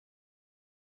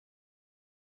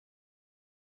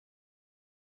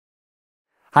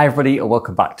Hi everybody and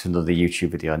welcome back to another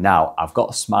YouTube video. Now, I've got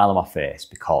a smile on my face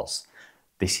because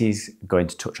this is going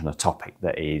to touch on a topic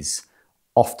that is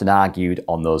often argued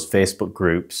on those Facebook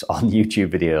groups, on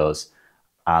YouTube videos,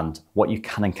 and what you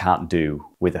can and can't do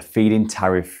with a feed-in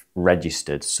tariff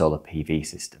registered solar PV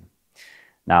system.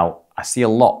 Now, I see a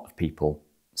lot of people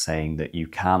saying that you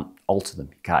can't alter them,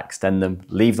 you can't extend them,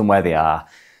 leave them where they are,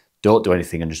 don't do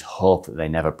anything and just hope that they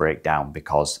never break down,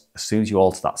 because as soon as you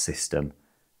alter that system,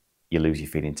 you lose your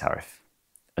feed-in tariff.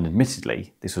 And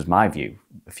admittedly, this was my view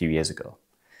a few years ago,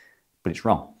 but it's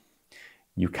wrong.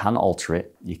 You can alter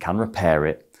it, you can repair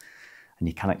it, and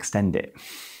you can extend it.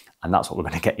 And that's what we're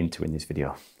going to get into in this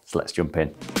video. So let's jump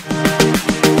in.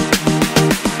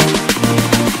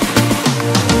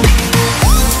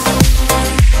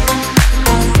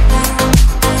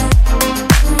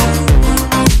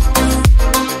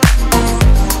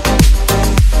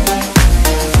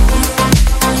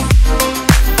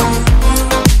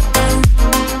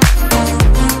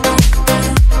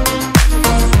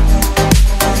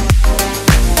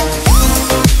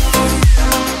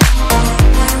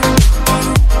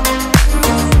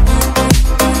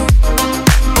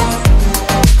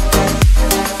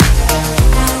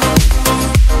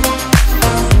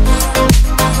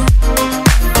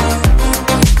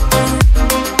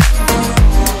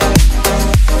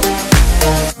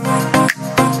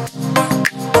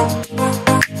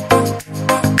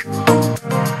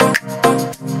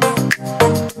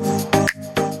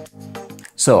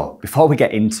 So before we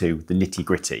get into the nitty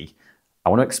gritty, I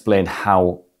want to explain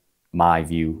how my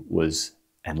view was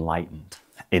enlightened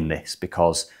in this,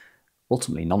 because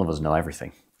ultimately none of us know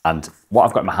everything. And what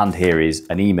I've got in my hand here is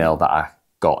an email that I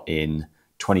got in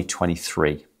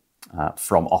 2023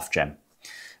 from Ofgem,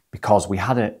 because we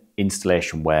had an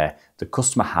installation where the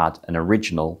customer had an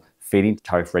original feed-in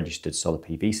tariff registered solar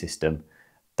PV system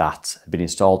that had been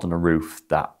installed on a roof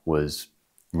that was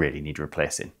really need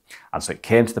replacing. And so it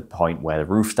came to the point where the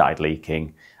roof started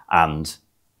leaking and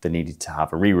they needed to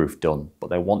have a re-roof done, but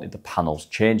they wanted the panels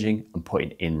changing and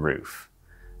putting in roof.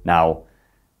 Now,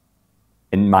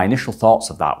 in my initial thoughts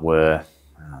of that were,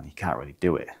 well, you can't really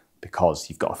do it because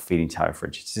you've got a feed-in tariff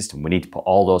registered system. We need to put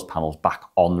all those panels back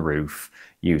on the roof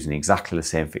using exactly the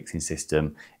same fixing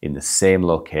system in the same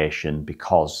location,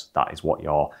 because that is what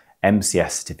your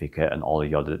MCS certificate and all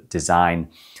of your design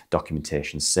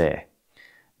documentation say.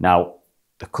 Now,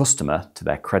 the customer, to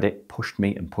their credit, pushed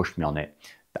me on it,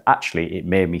 but actually it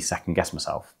made me second guess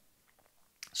myself.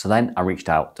 So then I reached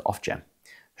out to Ofgem,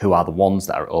 who are the ones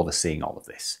that are overseeing all of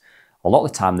this. A lot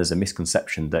of the time there's a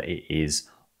misconception that it is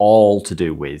all to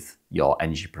do with your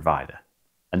energy provider.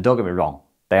 And don't get me wrong,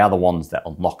 they are the ones that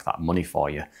unlock that money for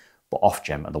you, but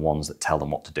Ofgem are the ones that tell them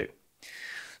what to do.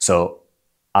 So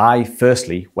I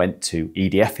firstly went to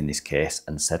EDF in this case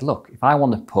and said, look, if I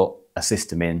want to put a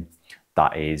system in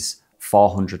that is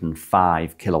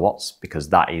 405 kilowatts, because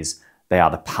they are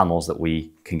the panels that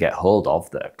we can get hold of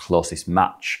that are closest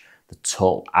match the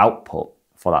total output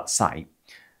for that site,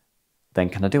 then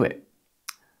can I do it?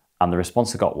 And the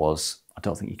response I got was, I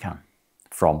don't think you can,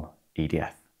 from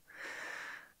EDF.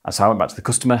 And so I went back to the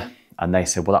customer and they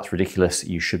said, well, that's ridiculous,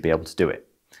 you should be able to do it.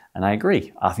 And I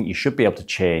agree, I think you should be able to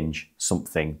change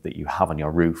something that you have on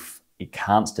your roof. It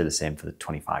can't stay the same for the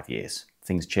 25 years.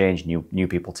 Things change, new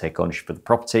people take ownership of the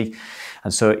property,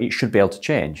 and so it should be able to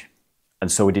change.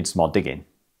 And so we did some more digging.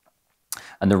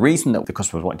 And the reason that the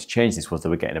customers wanted to change this was they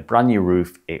were getting a brand new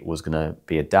roof. It was going to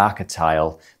be a darker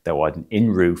tile. They wanted an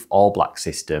in-roof, all-black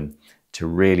system to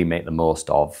really make the most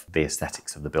of the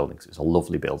aesthetics of the building. So it was a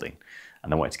lovely building,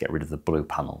 and they wanted to get rid of the blue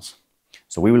panels.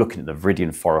 So we were looking at the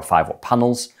Viridian 405 watt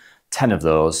panels, 10 of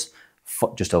those,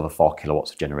 just over 4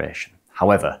 kilowatts of generation.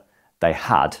 However, they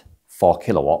had 4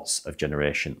 kilowatts of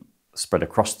generation spread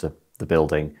across the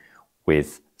building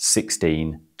with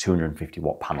 16 250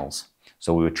 watt panels.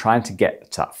 So we were trying to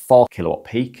get to that 4 kilowatt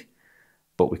peak,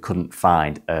 but we couldn't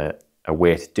find a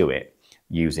way to do it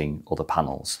using other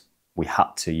panels. We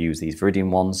had to use these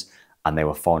Viridian ones, and they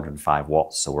were 405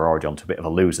 watts, so we're already onto a bit of a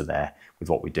loser there with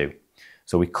what we do.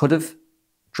 So we could have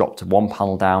dropped one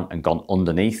panel down and gone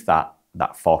underneath that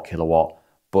 4 kilowatt,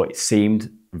 but it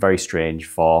seemed very strange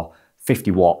for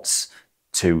 50 watts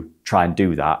to try and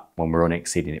do that when we're only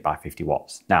exceeding it by 50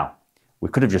 watts. Now, we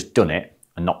could have just done it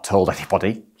and not told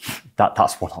anybody.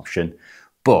 That's one option,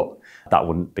 but that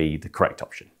wouldn't be the correct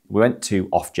option. We went to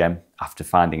Ofgem after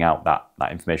finding out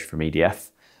that information from EDF,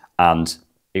 and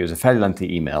it was a fairly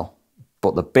lengthy email,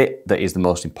 but the bit that is the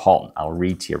most important, I'll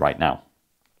read to you right now.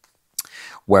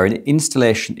 Where an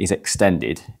installation is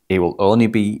extended, it will only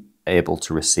be able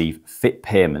to receive FIT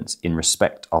payments in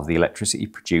respect of the electricity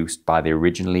produced by the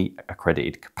originally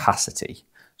accredited capacity.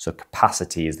 So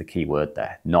capacity is the key word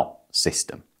there, not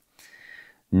system.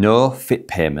 No FIT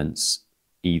payments,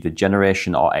 either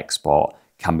generation or export,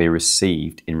 can be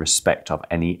received in respect of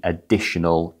any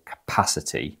additional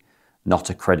capacity not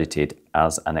accredited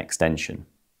as an extension.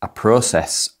 A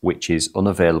process which is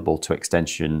unavailable to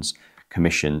extensions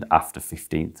commissioned after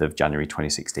 15th of January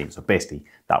 2016. So basically,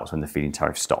 that was when the feed-in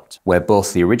tariff stopped. Where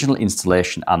both the original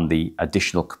installation and the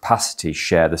additional capacity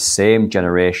share the same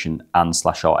generation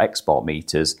and/or export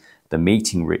meters, the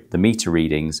meter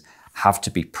readings have to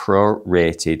be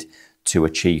prorated to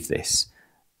achieve this.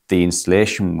 The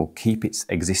installation will keep its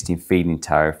existing feed-in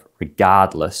tariff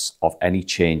regardless of any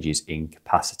changes in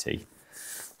capacity.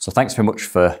 So thanks very much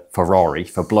for Rory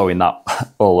for blowing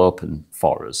that all open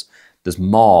for us. There's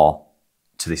more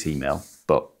to this email,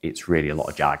 but it's really a lot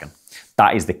of jargon.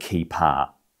 That is the key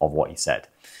part of what he said.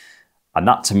 And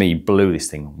that to me blew this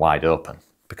thing wide open,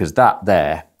 because that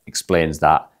there explains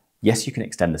that, yes, you can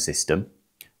extend the system.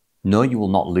 No, you will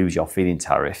not lose your feed-in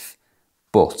tariff,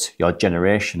 but your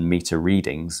generation meter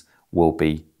readings will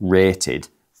be rated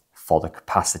for the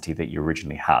capacity that you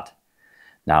originally had.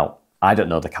 Now, I don't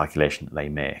know the calculation that they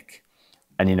make.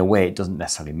 And in a way, it doesn't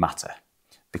necessarily matter,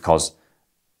 because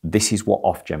this is what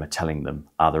Ofgem are telling them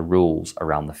are the rules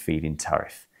around the feed-in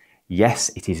tariff. Yes,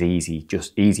 it is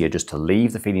easier just to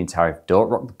leave the feed-in tariff, don't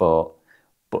rock the boat,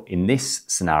 but in this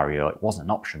scenario, it wasn't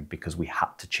an option because we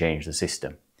had to change the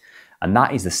system. And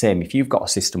that is the same if you've got a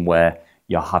system where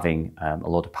you're having a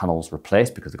load of panels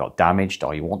replaced because they got damaged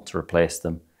or you want to replace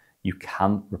them, you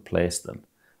can replace them,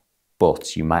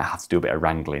 but you might have to do a bit of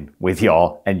wrangling with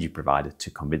your energy provider to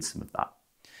convince them of that.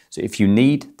 So if you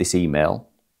need this email,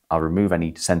 I'll remove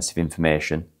any sensitive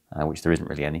information, which there isn't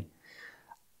really any,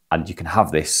 and you can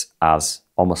have this as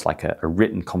almost like a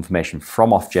written confirmation from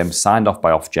Ofgem, signed off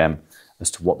by Ofgem,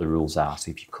 as to what the rules are. So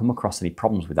if you come across any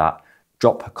problems with that,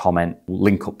 drop a comment,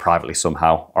 link up privately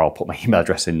somehow, or I'll put my email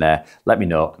address in there, let me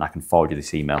know and I can forward you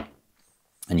this email.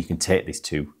 And you can take this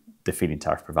to the feed-in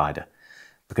tariff provider,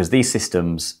 because these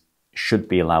systems should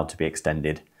be allowed to be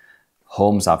extended.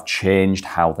 Homes have changed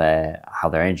how their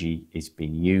energy is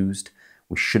being used.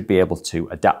 We should be able to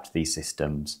adapt these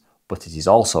systems, but it is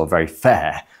also very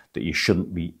fair that you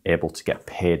shouldn't be able to get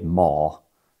paid more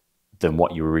than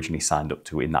what you originally signed up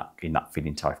to in that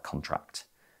feed-in tariff contract.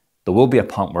 There will be a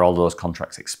point where all those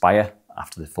contracts expire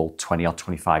after the full 20 or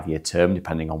 25 year term,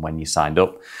 depending on when you signed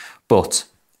up. But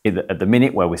at the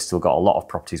minute where we've still got a lot of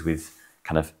properties with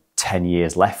kind of 10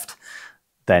 years left,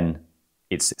 then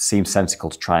it seems sensible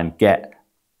to try and get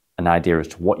an idea as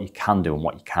to what you can do and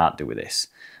what you can't do with this.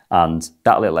 And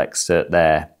that little excerpt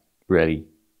there, really,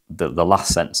 the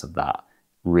last sentence of that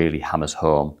really hammers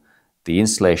home. The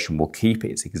installation will keep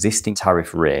its existing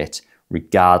tariff rate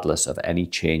regardless of any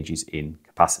changes in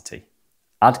capacity.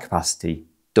 Add capacity,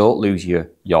 don't lose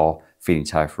your feed-in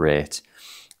tariff rate,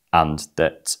 and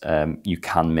that you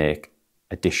can make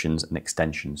additions and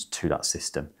extensions to that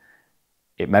system.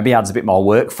 It maybe adds a bit more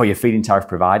work for your feed-in tariff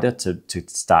provider to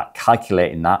start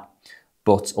calculating that,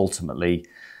 but ultimately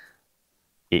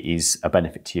it is a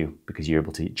benefit to you because you're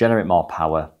able to generate more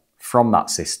power from that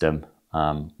system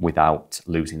without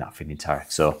losing that feed-in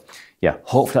tariff. So yeah,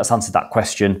 hopefully that's answered that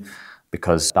question,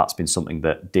 because that's been something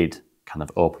that did kind of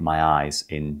open my eyes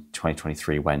in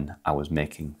 2023 when I was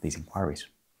making these inquiries.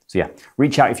 So yeah,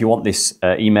 reach out if you want this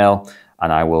email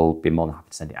and I will be more than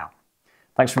happy to send it out.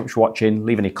 Thanks very much for watching.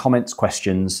 Leave any comments,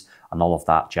 questions, and all of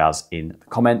that jazz in the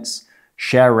comments.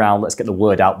 Share around, let's get the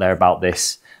word out there about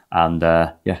this. And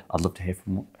yeah, I'd love to hear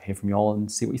from you all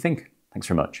and see what you think. Thanks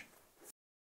very much.